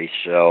injury.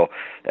 So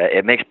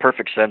it makes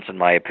perfect sense, in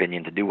my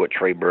opinion, to do what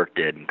Trey Burke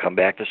did and come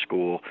back to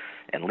school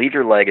and leave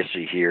your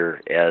legacy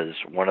here as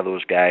one of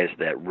those guys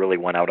that really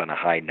went out on a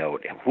high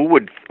note. Who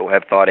would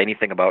have thought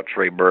anything about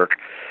Trey Burke?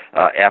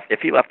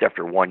 If he left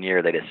after 1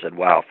 year, they'd have said,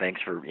 wow,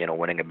 thanks for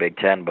winning a Big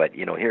Ten. But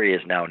here he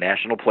is now,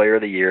 National Player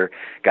of the Year,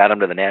 got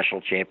him to the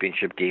national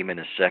championship game in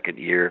his second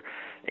year,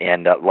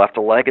 and left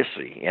a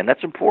legacy. And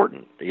that's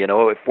important.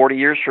 40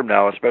 years from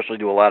now, especially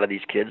to a lot of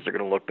these kids, they're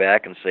going to look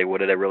back and say, what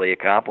did I really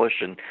accomplish,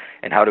 and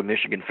how do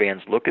Michigan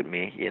fans look at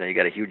me? You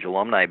got a huge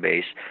alumni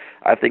base.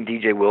 I think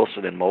DJ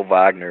Wilson and Mo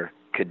Wagner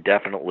could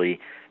definitely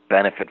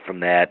benefit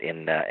from that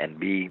and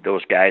be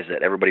those guys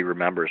that everybody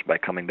remembers by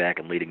coming back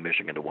and leading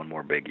Michigan to one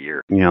more big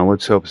year. Yeah,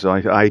 let's hope so.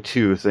 I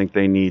too think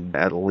they need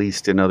at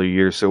least another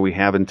year, so we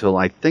have until,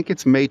 I think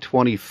it's May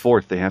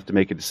 24th. They have to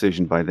make a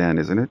decision by then,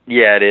 isn't it?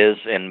 Yeah, it is,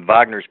 and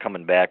Wagner's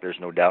coming back. There's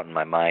no doubt in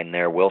my mind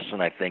there.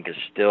 Wilson, I think, is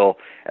still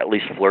at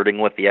least flirting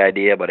with the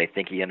idea, but I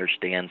think he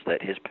understands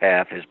that his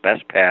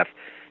best path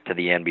to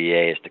the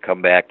NBA is to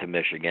come back to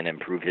Michigan,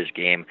 improve his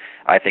game.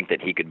 I think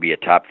that he could be a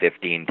top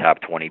 15,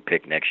 top 20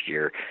 pick next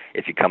year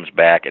if he comes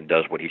back and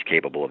does what he's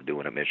capable of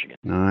doing at Michigan.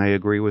 I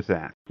agree with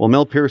that. Well,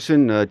 Mel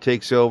Pearson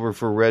takes over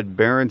for Red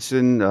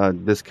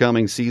Berenson this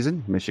coming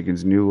season,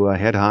 Michigan's new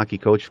head hockey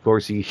coach. Of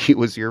course, he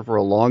was here for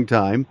a long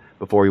time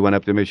before he went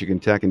up to Michigan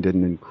Tech and did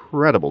an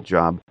incredible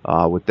job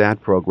with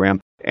that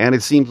program. And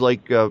it seems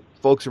like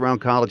folks around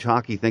college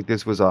hockey think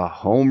this was a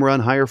home run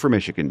hire for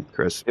Michigan,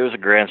 Chris. It was a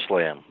grand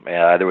slam.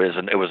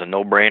 It was a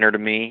no-brainer to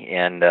me,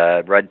 and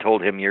Red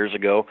told him years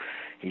ago,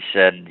 he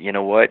said, you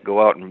know what,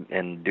 go out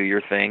and do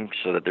your thing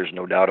so that there's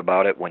no doubt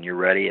about it when you're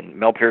ready. And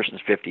Mel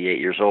Pearson's 58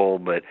 years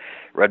old, but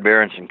Red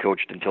Berenson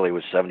coached until he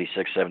was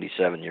 76,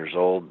 77 years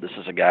old. This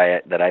is a guy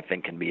that I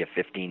think can be a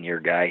 15-year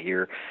guy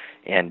here.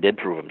 and did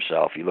prove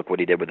himself. You look what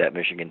he did with that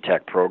Michigan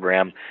Tech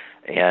program,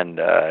 and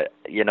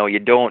you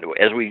don't,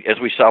 as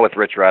we saw with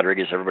Rich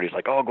Rodriguez, everybody's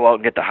like, oh, go out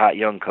and get the hot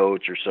young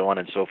coach or so on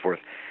and so forth.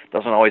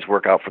 Doesn't always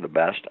work out for the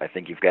best. I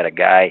think you've got a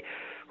guy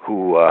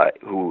who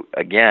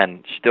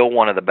again, still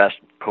one of the best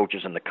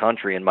coaches in the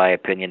country, in my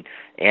opinion,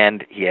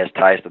 and he has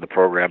ties to the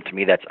program. To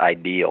me, that's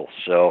ideal.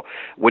 So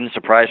wouldn't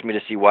surprise me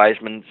to see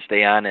Wiseman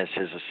stay on as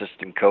his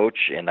assistant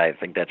coach, and I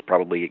think that's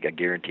probably a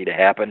guarantee to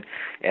happen.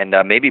 And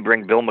maybe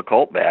bring Bill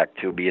McCult back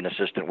to be an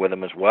assistant with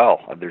him as well.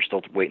 They're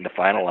still waiting to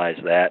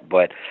finalize that,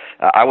 but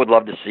I would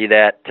love to see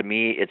that. To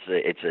me,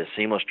 it's a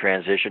seamless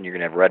transition. You're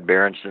going to have Red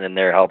Berenson in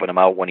there helping him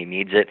out when he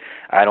needs it.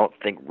 I don't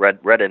think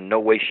Red in no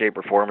way, shape,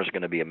 or form is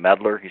going to be a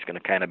meddler. He's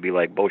going to kind of be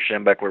like Bo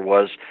Schembechler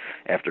was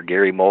after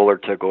Gary Moeller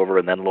took over,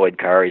 and then Lloyd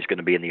Carr. He's going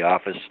to be in the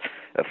office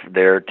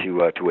there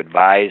to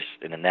advise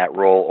and in that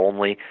role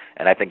only,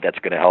 and I think that's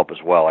going to help as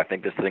well. I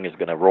think this thing is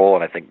going to roll,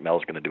 and I think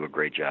Mel's going to do a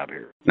great job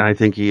here. I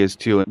think he is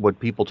too. What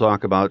people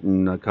talk about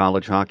in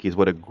college hockey is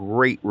what a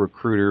great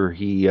recruiter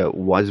he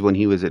was when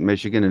he was at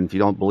Michigan, and if you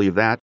don't believe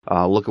that,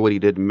 look at what he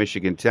did in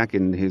Michigan Tech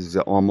in his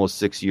almost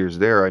 6 years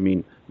there. I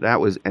mean,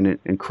 that was an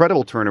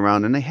incredible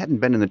turnaround, and they hadn't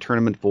been in the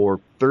tournament for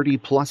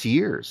 30-plus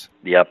years.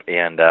 Yep,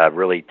 and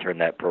really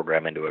turned that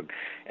program into a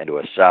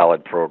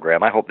solid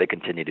program. I hope they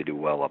continue to do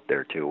well up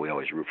there, too. We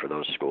always root for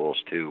those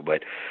schools, too.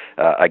 But,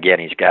 again,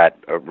 he's got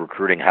a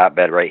recruiting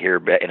hotbed right here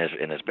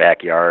in his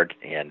backyard,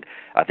 and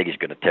I think he's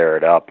going to tear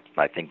it up.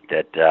 I think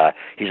that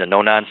he's a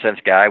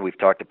no-nonsense guy. We've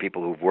talked to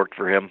people who've worked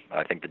for him.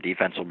 I think the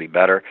defense will be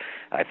better.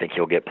 I think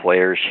he'll get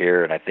players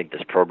here, and I think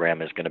this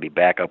program is going to be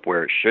back up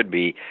where it should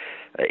be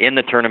in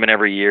the tournament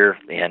every year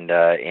and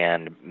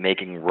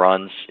making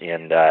runs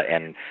and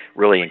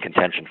really in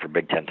contention for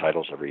Big Ten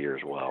titles every year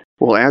as well.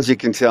 Well, as you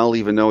can tell,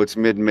 even though it's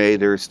mid-May,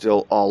 there's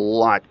still a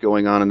lot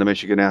going on in the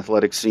Michigan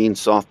athletic scene.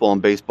 Softball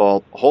and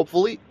baseball,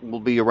 hopefully, will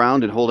be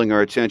around and holding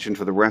our attention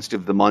for the rest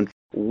of the month.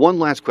 One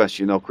last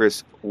question, though,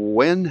 Chris.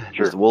 When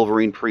does the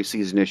Wolverine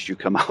preseason issue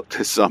come out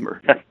this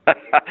summer?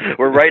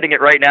 We're writing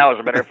it right now. As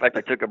a matter of fact,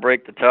 I took a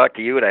break to talk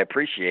to you, and I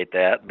appreciate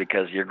that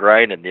because you're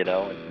grinding,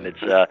 And it's,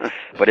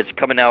 but it's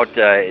coming out.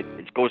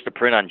 It goes to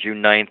print on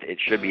June 9th. It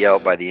should be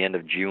out by the end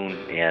of June.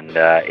 And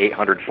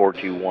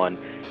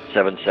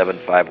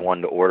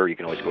 800-421-7751 to order. You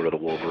can always go to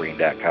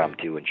thewolverine.com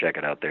too and check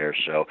it out there.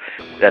 So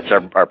that's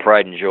our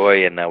pride and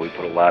joy, and we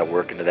put a lot of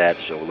work into that.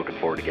 So we're looking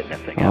forward to getting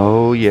that thing out.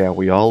 Oh yeah,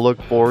 we all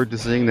look forward to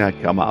seeing that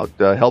come out.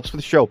 Helps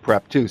with show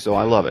prep too, so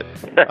I love it.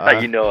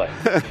 You know it.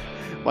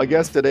 My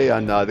guest today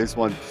on this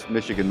one,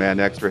 Michigan Man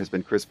Extra, has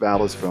been Chris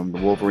Balas from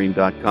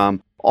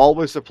thewolverine.com.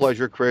 Always a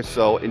pleasure, Chris.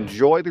 So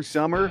enjoy the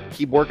summer.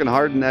 Keep working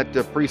hard in that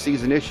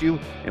preseason issue,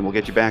 and we'll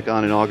get you back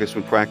on in August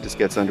when practice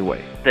gets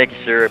underway. Thank you,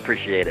 sir.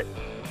 Appreciate it.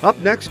 Up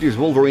next is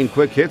Wolverine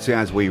Quick Hits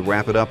as we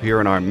wrap it up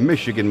here in our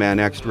Michigan Man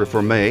Extra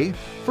for May.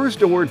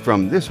 First, a word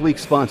from this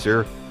week's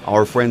sponsor,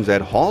 our friends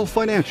at Hall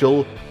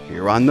Financial,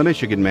 here on the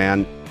Michigan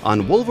Man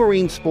on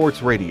Wolverine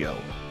Sports Radio,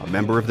 a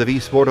member of the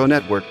V-Sporto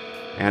Network,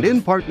 and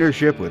in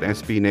partnership with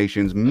SB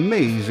Nation's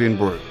Maize and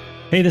Brew.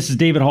 Hey, this is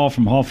David Hall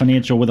from Hall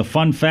Financial with a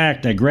fun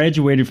fact. I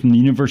graduated from the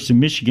University of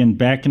Michigan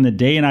back in the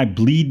day, and I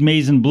bleed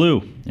maize and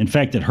blue. In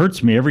fact, it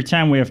hurts me every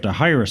time we have to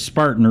hire a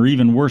Spartan or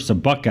even worse, a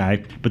Buckeye.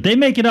 But they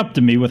make it up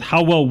to me with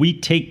how well we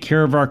take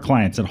care of our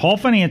clients. At Hall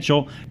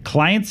Financial,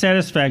 client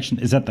satisfaction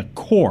is at the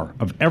core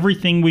of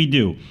everything we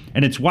do.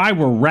 And it's why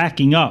we're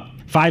racking up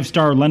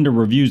 5-star lender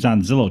reviews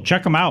on Zillow.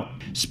 Check them out.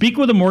 Speak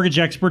with a mortgage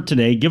expert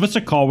today. Give us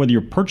a call whether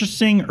you're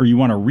purchasing or you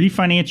want to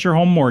refinance your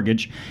home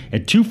mortgage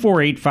at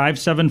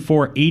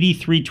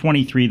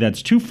 248-574-8323.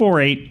 That's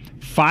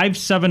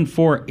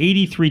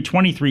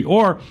 248-574-8323.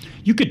 Or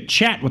you could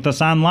chat with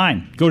us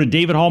online. Go to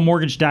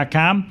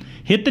davidhallmortgage.com,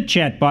 hit the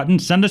chat button,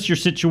 send us your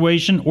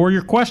situation or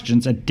your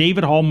questions at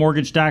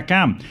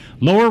davidhallmortgage.com.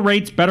 Lower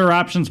rates, better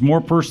options,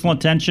 more personal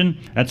attention.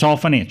 That's All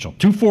Financial.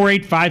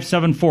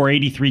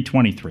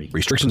 248-574-8323.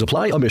 Restrictions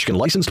apply. A Michigan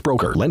licensed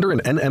broker, lender,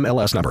 and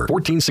NMLS number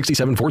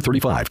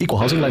 1467435. Equal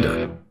housing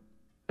lender.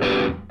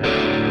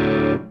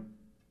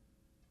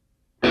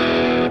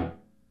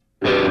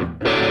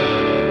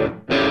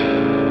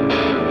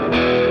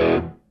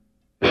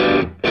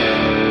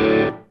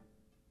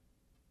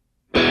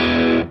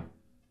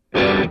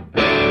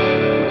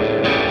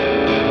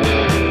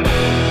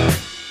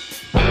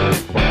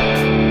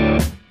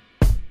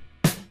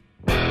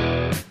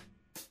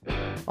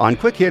 On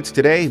Quick Hits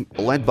today,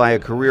 led by a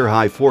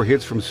career-high 4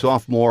 hits from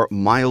sophomore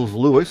Miles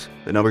Lewis,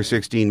 the number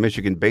 16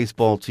 Michigan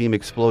baseball team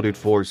exploded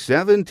for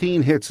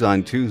 17 hits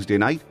on Tuesday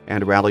night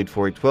and rallied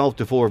for a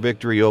 12-4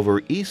 victory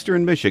over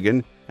Eastern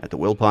Michigan at the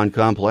Wilpon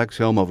Complex,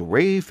 home of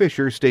Ray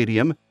Fisher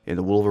Stadium, in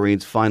the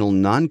Wolverines' final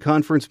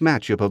non-conference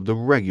matchup of the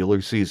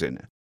regular season.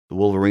 The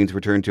Wolverines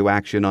return to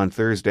action on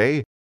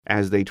Thursday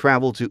as they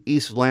travel to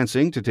East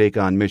Lansing to take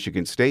on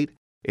Michigan State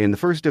in the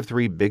first of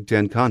 3 Big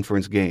Ten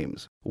Conference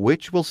games,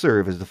 which will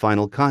serve as the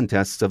final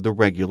contests of the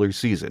regular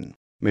season.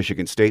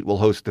 Michigan State will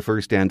host the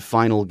first and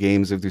final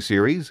games of the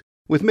series,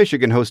 with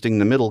Michigan hosting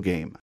the middle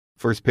game.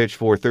 First pitch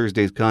for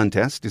Thursday's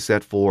contest is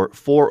set for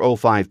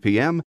 4:05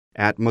 p.m.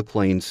 at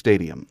McLean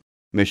Stadium.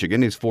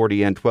 Michigan is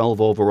 40-12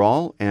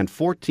 overall and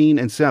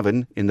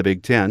 14-7 in the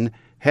Big Ten,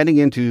 heading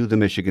into the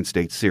Michigan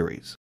State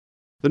Series.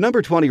 The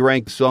number 20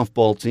 ranked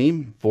softball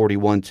team,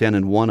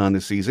 41-10-1 on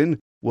the season,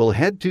 will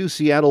head to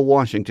Seattle,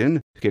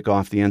 Washington to kick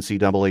off the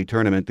NCAA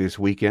tournament this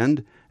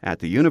weekend at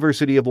the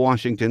University of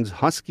Washington's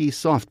Husky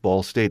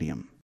Softball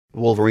Stadium.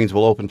 The Wolverines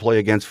will open play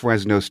against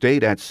Fresno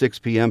State at 6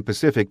 p.m.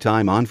 Pacific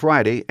time on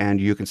Friday,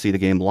 and you can see the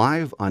game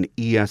live on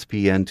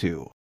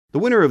ESPN2. The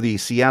winner of the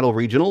Seattle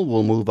Regional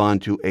will move on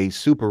to a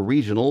Super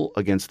Regional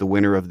against the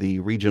winner of the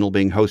Regional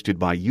being hosted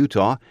by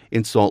Utah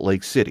in Salt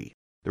Lake City.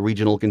 The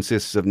Regional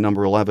consists of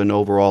number 11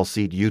 overall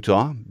seed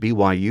Utah,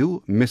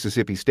 BYU,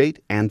 Mississippi State,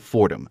 and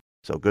Fordham.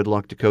 So good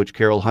luck to Coach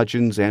Carol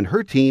Hutchins and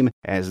her team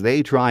as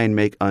they try and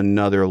make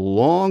another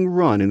long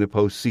run in the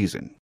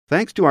postseason.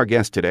 Thanks to our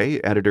guest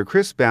today, editor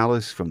Chris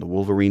Balas from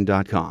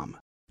thewolverine.com.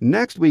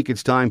 Next week,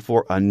 it's time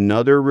for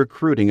another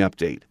recruiting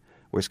update.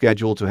 We're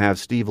scheduled to have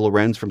Steve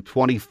Lorenz from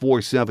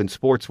 24/7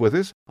 Sports with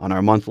us on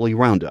our monthly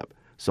roundup,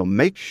 so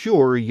make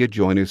sure you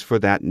join us for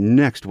that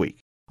next week.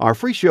 Our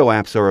free show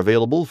apps are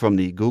available from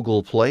the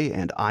Google Play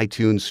and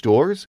iTunes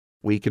stores.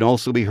 We can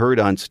also be heard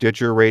on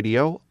Stitcher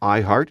Radio,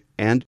 iHeart,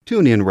 and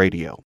TuneIn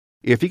Radio.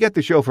 If you get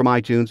the show from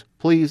iTunes,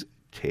 please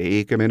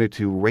take a minute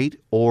to rate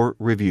or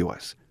review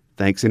us.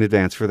 Thanks in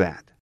advance for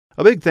that.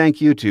 A big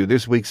thank you to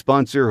this week's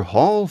sponsor,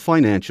 Hall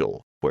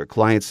Financial, where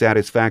client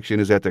satisfaction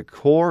is at the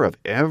core of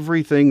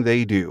everything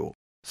they do.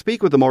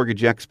 Speak with the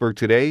mortgage expert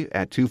today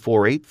at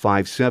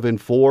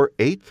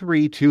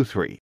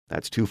 248-574-8323.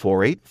 That's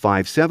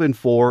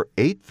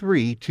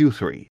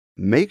 248-574-8323.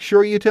 Make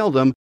sure you tell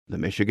them the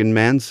Michigan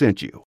Man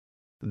sent you.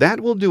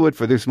 That will do it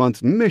for this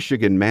month's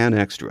Michigan Man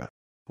Extra.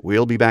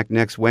 We'll be back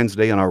next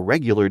Wednesday on our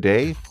regular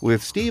day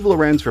with Steve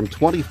Lorenz from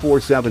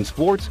 24/7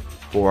 Sports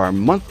for our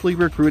monthly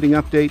recruiting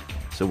update,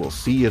 so we'll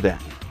see you then.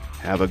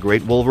 Have a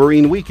great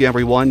Wolverine week,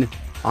 everyone.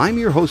 I'm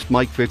your host,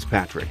 Mike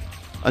Fitzpatrick.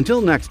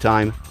 Until next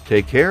time,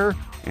 take care,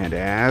 and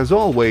as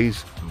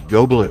always,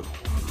 go blue.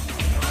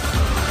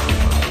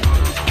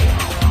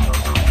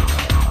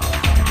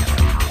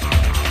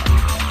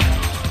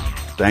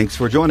 Thanks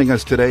for joining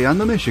us today on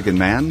The Michigan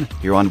Man,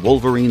 here on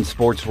Wolverine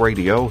Sports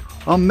Radio,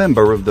 a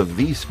member of the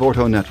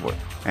V-Sporto Network,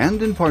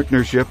 and in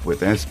partnership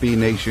with SB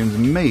Nation's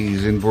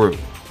Maize and Brew.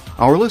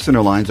 Our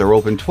listener lines are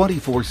open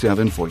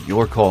 24/7 for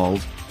your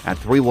calls at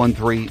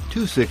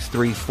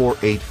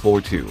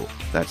 313-263-4842.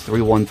 That's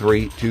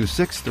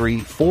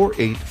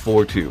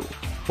 313-263-4842.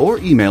 Or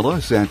email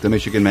us at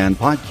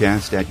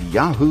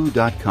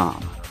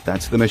themichiganmanpodcast@yahoo.com.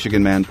 That's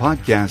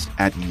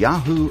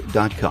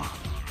themichiganmanpodcast@yahoo.com.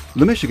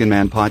 The Michigan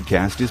Man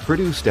Podcast is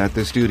produced at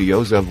the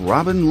studios of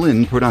Robin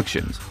Lynn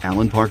Productions,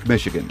 Allen Park,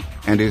 Michigan,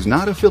 and is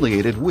not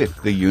affiliated with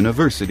the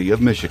University of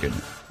Michigan.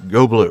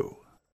 Go Blue!